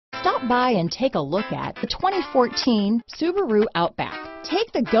Stop by and take a look at the 2014 Subaru Outback.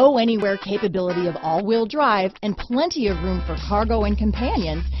 Take the go-anywhere capability of all-wheel drive and plenty of room for cargo and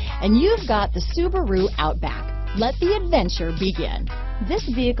companions, and you've got the Subaru Outback. Let the adventure begin. This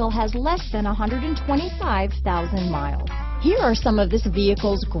vehicle has less than 125,000 miles. Here are some of this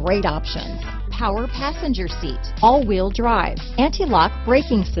vehicle's great options: power passenger seat, all-wheel drive, anti-lock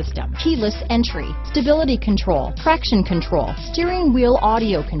braking system, keyless entry, stability control, traction control, steering wheel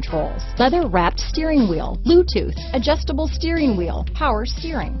audio controls, leather-wrapped steering wheel, Bluetooth, adjustable steering wheel, power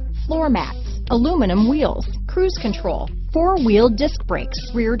steering, floor mats, aluminum wheels, cruise control, four-wheel disc brakes,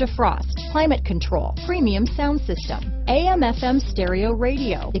 rear defrost, climate control, premium sound system, AM/FM stereo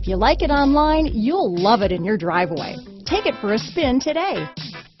radio. If you like it online, you'll love it in your driveway. Take it for a spin today.